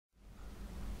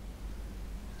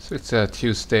So it's a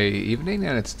Tuesday evening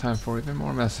and it's time for even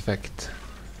more Mass Effect.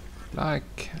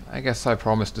 Like, I guess I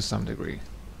promised to some degree.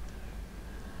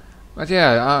 But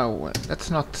yeah, let's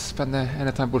not spend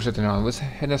any time bullshitting around. We're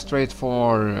heading straight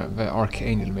for the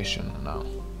Archangel mission now.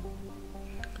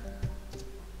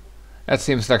 That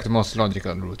seems like the most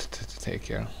logical route to take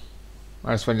here.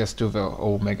 Might as well just do the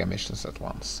Omega missions at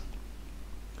once.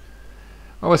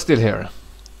 But we're still here.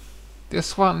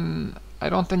 This one, I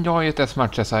don't enjoy it as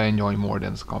much as I enjoy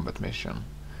Morden's combat mission.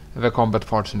 The combat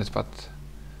parts in it, but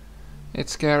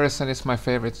it's Garrus and it's my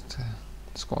favorite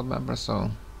squad member,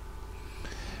 so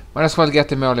might as well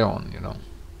get him early on, you know.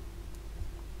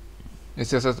 It's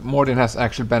just that Morden has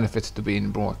actual benefits to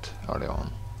being brought early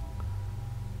on.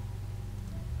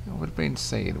 It would be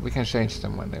insane. We can change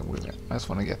them when I just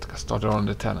want to get started on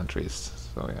the talent trees.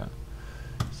 So yeah,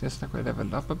 seems like we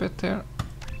leveled up a bit here.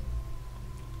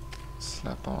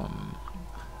 Slap on.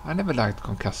 I never liked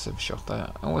concussive shot.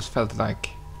 I always felt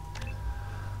like,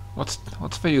 what's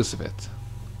the use of it?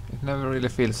 It never really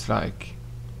feels like.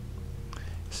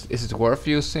 Is it worth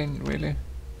using, really?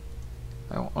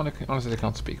 I honestly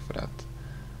can't speak for that.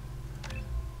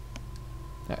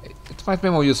 Yeah, it might be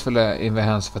more useful in the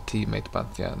hands of a teammate,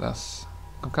 but yeah, that's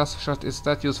concussive shot. Is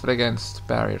that useful against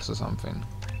barriers or something?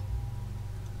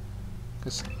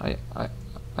 Because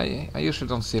I usually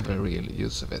don't see the real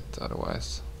use of it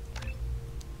otherwise.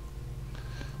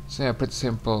 So yeah, pretty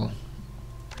simple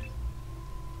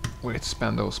way to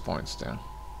spend those points there.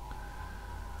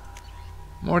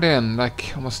 More than,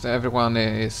 like, almost everyone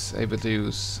is able to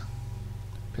use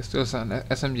pistols and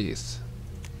SMGs.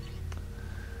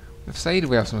 With Said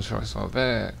we have some choice of.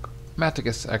 Matic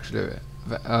is actually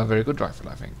a very good rifle,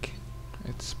 I think.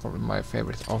 It's probably my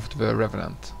favorite after the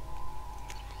Revenant.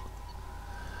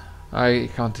 I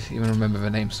can't even remember the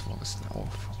names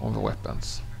of the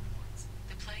weapons.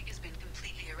 The plague has been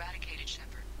completely eradicated,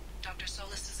 Shepard. Dr.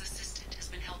 Solis's assistant has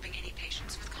been helping any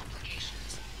patients with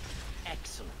complications.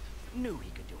 Excellent. Knew he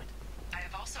could do it. I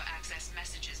have also accessed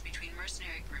messages between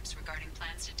mercenary groups regarding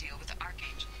plans to deal with the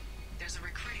Archangel. There's a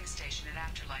recruiting station at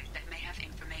Afterlife that may have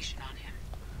information on him.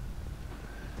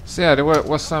 So yeah, there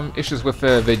was some issues with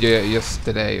the video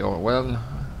yesterday, or well,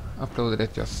 uploaded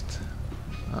it just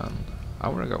an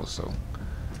hour ago, so.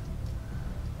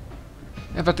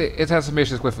 Yeah, but it has some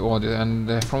issues with the audio,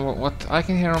 and from what I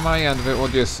can hear on my end, the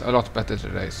audio is a lot better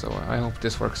today, so I hope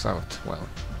this works out well.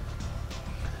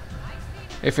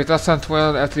 If it doesn't,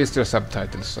 well, at least there are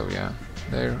subtitles, so yeah,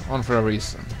 they're on for a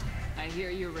reason. I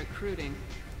hear you're recruiting.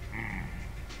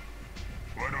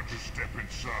 Why don't you step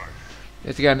inside?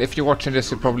 Yet again, if you're watching this,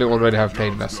 you probably already have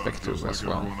played Mass Effect 2 as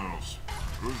well.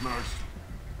 Who's next?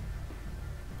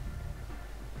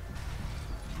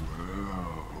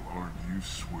 Well, aren't you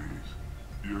sweet?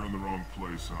 You're in the wrong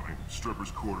place, honey. Strippers'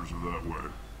 quarters are that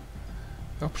way.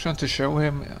 The option to show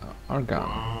him our gun.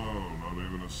 Oh, not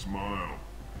even a smile.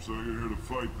 So you're here to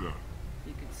fight then?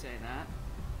 You could say that.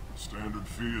 Standard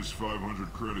fee is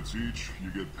 500 credits each. You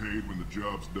get paid when the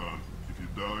job's done. If you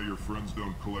die, your friends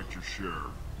don't collect your share.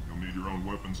 You'll need your own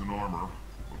weapons and armor.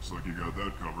 Looks like you got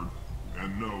that covered.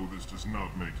 And no, this does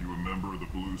not make you a member of the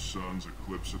Blue Suns,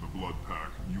 Eclipse, or the Blood Pack.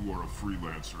 You are a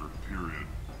freelancer, period.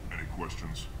 Any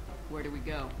questions? Where do we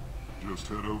go? Just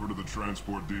head over to the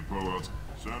transport depot.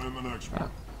 Send in the next one.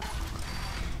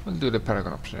 We'll do the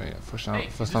Paragon option for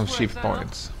some cheap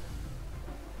points.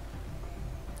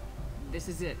 This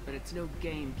is it, but it's no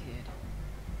game, kid.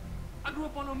 I grew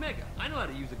up on Omega. I know how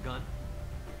to use a gun.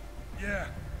 Yeah,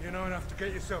 you know enough to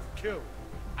get yourself killed.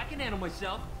 I can handle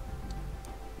myself.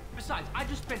 Besides, I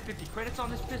just spent 50 credits on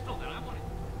this pistol and I want it.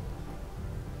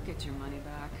 Get your money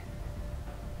back.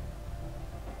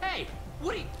 Hey,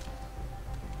 Woody!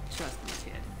 Trust me,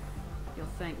 kid. You'll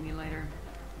thank me later.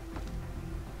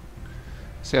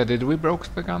 So yeah, did we broke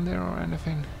the gun there or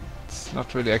anything? It's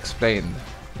not really explained.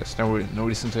 There's no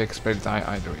reason to explain it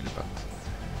either, really, but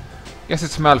guess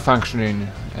it's malfunctioning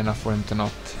enough for him to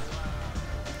not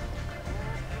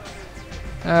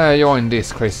join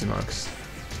these crazy mercs.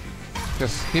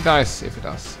 Because he dies if he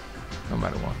does, no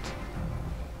matter what.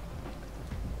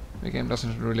 The game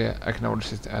doesn't really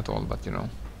acknowledge it at all, but you know.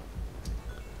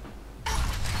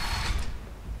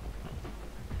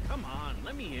 Come on,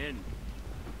 let me in.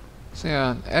 So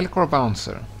yeah, Elcor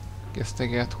Bouncer. Guess they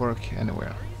get work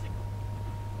anywhere.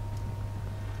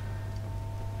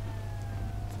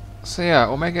 So yeah,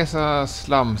 Omega is a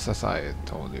slums, as I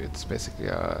told you. It's basically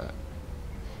a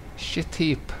shit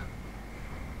heap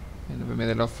in the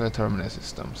middle of terminal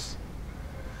systems.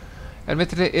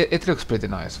 Admittedly, it looks pretty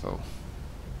nice though.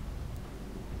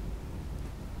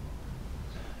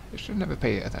 You should never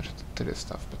pay attention to this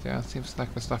stuff, but yeah, it seems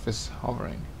like the stuff is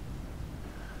hovering.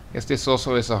 Yes, this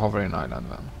also is a hovering island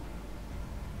then.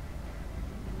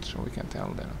 So we can tell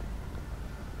there.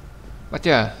 But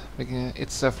yeah,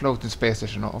 it's a floating space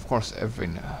station. Of course,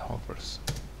 everything hovers.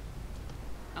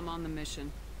 I'm on the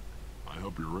mission. I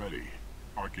hope you're ready.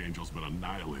 Archangel's been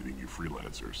annihilating you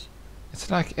freelancers. It's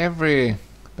like every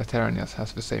veteran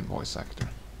has the same voice actor.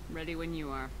 Ready when you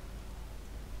are.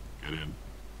 Get in.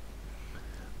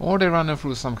 Or they run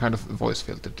through some kind of voice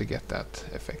filter to get that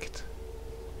effect.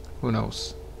 Who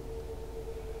knows?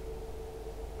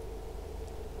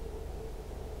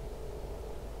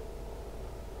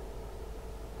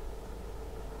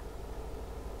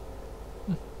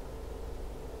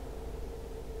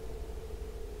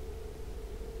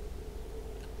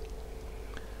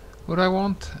 What do I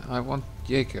want? I want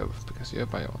Jacob, because you have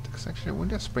biotics. Actually, we'll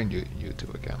just bring you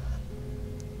two again.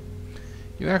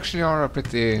 You actually are a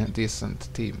pretty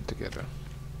decent team together.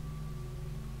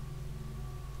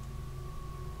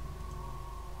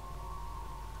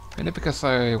 Maybe because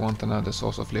I want another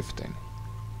source of lifting.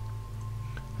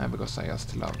 And because I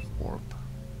just love warp.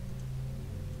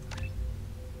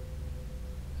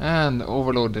 And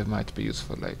overload might be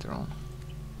useful later on.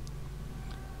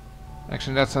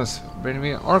 Actually, in that sense,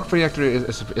 arc projector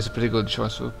is a pretty good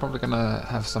choice. We're probably gonna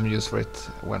have some use for it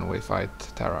when we fight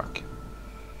Tarak.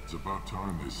 It's about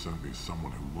time they sent me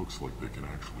someone who looks like they can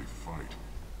actually fight.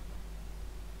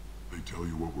 They tell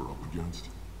you what we're up against?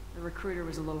 The recruiter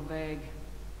was a little vague.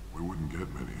 We wouldn't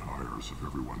get many hires if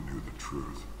everyone knew the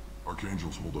truth.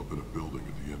 Archangel's holed up in a building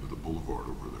at the end of the boulevard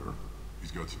over there.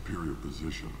 He's got superior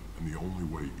position, and the only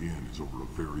way in is over a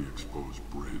very exposed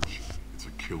bridge. It's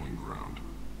a killing ground.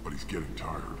 But he's getting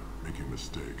tired, making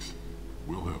mistakes.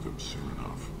 We'll have him soon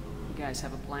enough. You guys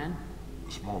have a plan?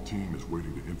 A small team is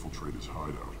waiting to infiltrate his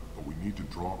hideout, but we need to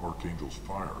draw Archangel's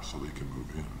fire so they can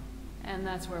move in. And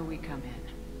that's where we come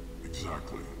in.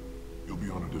 Exactly. You'll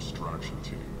be on a distraction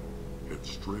team. Head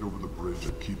straight over the bridge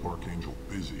and keep Archangel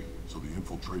busy so the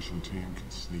infiltration team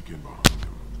can sneak in behind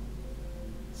him.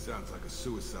 Sounds like a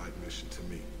suicide mission to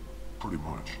me. Pretty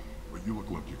much. But you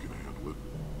look like you can handle it.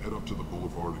 Head up to the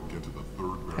boulevard and get to the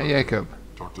third barricade. Hey Jacob,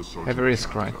 Talk to Sergeant have a risk,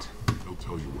 Kafka. right? He'll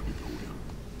tell you when to go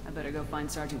in. I better go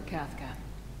find Sergeant Kafka.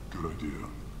 Good idea.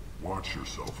 Watch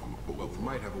yourself on the Well, boulevard. we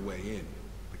might have a way in,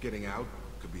 but getting out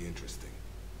could be interesting.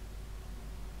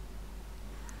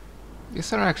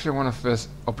 These are actually one of the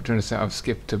opportunities I've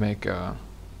skipped to make a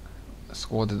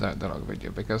squad dialogue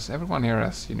video, because everyone here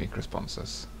has unique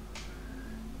responses.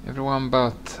 Everyone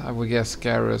but, I would guess,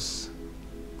 Garrus,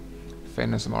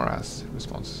 Fane and Samara has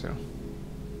responses here.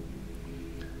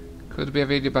 Could be a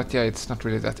video, but yeah, it's not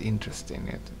really that interesting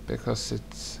yet, because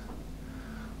it's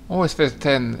always the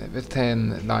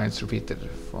 10 lines repeated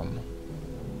from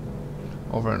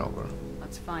over and over.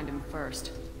 Let's find him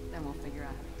first, then we'll figure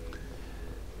out.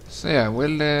 So yeah,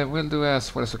 we'll do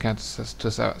as well as we can to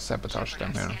sabotage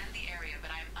them I here. scanned the area, but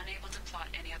I'm unable to plot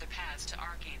any other paths to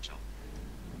Archangel.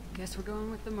 Guess we're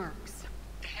going with the mercs.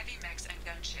 The heavy mechs and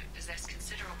gunship possess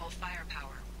considerable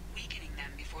firepower. Weakening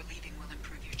them before leaving will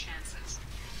improve your chances.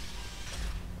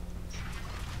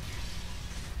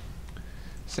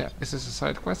 So yeah, this is a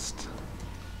side quest.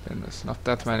 There's not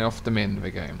that many of them in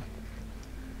the game.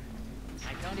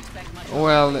 I don't expect much.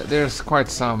 Well, there's quite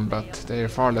some, but they're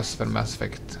far less than Mass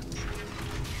Effect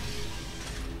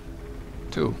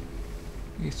 2.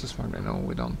 Easter smuggler, no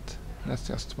we don't. That's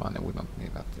just money, we don't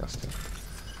need that just yet.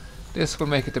 This will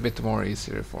make it a bit more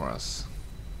easier for us.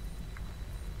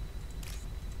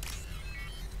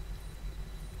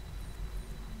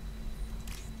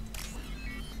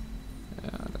 Yeah,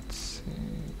 let's see.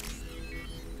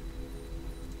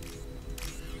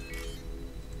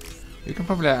 You can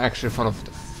probably actually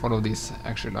follow these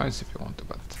actual lines if you want to,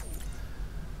 but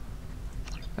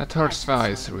that hurts the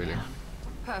eyes really.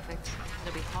 Perfect.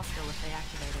 It'll be hostile if they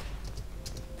activate it.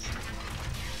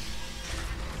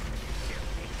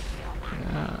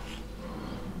 Yeah,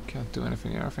 can't do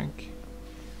anything here, I think.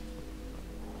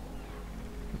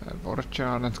 Vorcha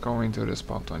aren't going to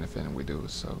respond to anything we do,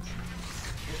 so.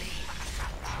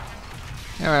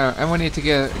 Yeah, and we need to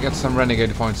get some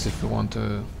renegade points if we want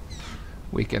to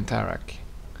weaken Tarak.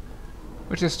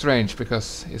 Which is strange,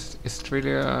 because it's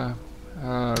really a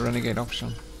renegade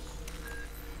option.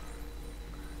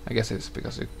 I guess it's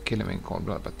because you kill him in cold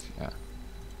blood, but yeah.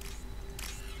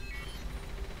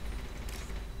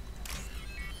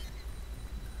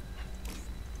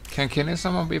 Can killing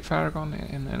someone be Paragon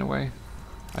in any way?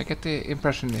 I get the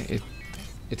impression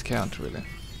it can't really.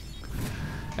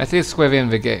 At least within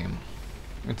the game.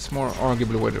 It's more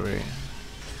arguable whether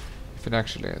if it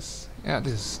actually is. Yeah,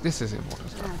 this is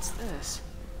important stuff. What's this?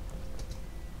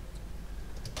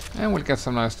 And we'll get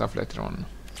some nice stuff later on.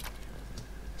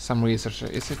 Some research.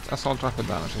 Is it assault rifle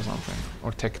damage or something?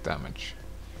 Or tech damage?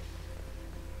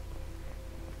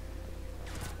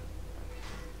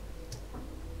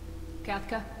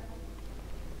 Katka?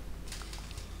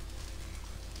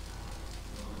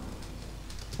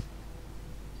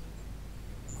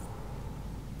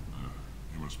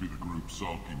 You must be the group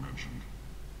Salky mentioned.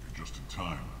 You're just in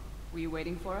time. Were you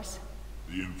waiting for us?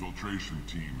 The infiltration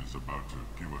team is about to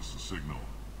give us a signal.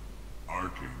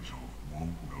 Archangel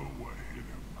won't know what hit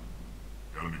him.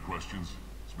 Got any questions?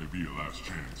 This may be your last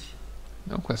chance.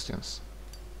 No questions.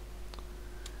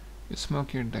 You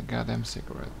smoke your goddamn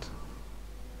cigarette.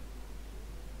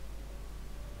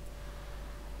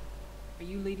 Are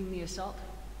you leading the assault?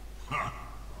 Ha!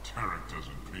 Tarek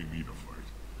doesn't pay me to fight.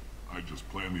 I just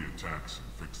plan the attacks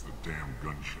and fix the damn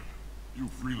gunship. You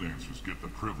freelancers get the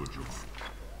privilege of...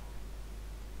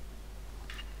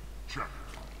 Check.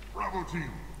 Bravo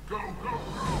team, go, go,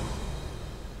 go!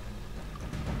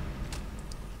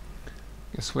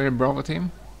 Guess we're a Bravo team?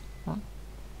 What?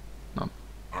 No.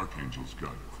 Archangel's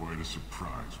got quite a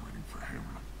surprise waiting for him.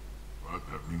 But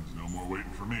that means no more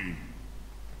waiting for me.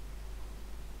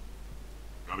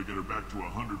 Gotta get her back to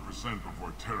 100%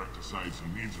 before Tarek decides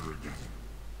he needs her again.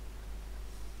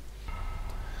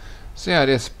 So yeah,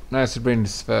 this nicely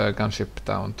brings the gunship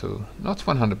down to not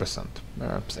 100%,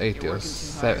 perhaps 80 or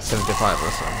 75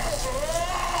 or so.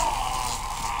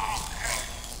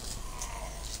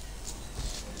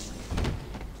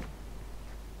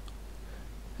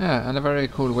 Yeah, and a very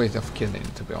cool way of killing,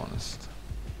 to be honest.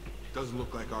 Doesn't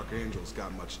look like Archangel's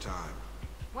got much time.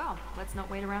 Well, let's not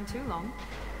wait around too long.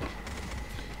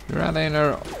 You ran in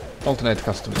our alternate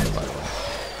custom, by the way.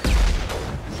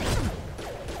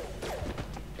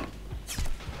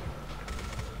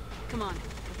 Come on,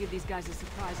 we'll give these guys a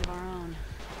surprise of our own.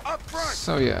 Up front!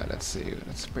 So yeah, let's see.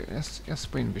 Let's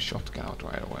just bring the shotgun out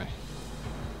right away.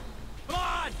 Come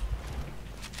on!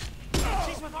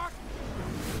 She's with Ark.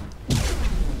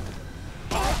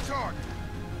 Off target!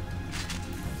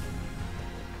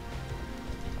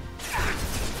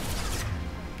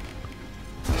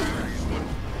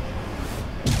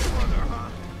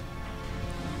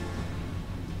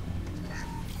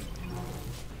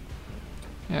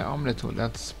 Yeah, Omni tool,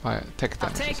 that's tech damage.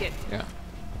 I'll take it. Yeah.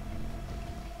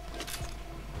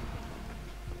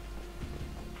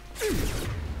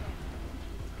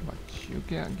 But you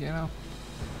get up.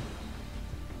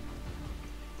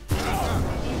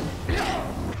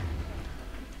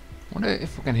 Wonder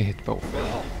if we can hit both.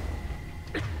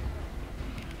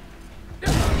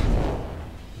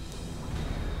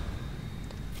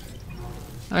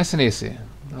 Nice and easy.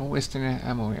 No wasting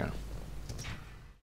ammo here.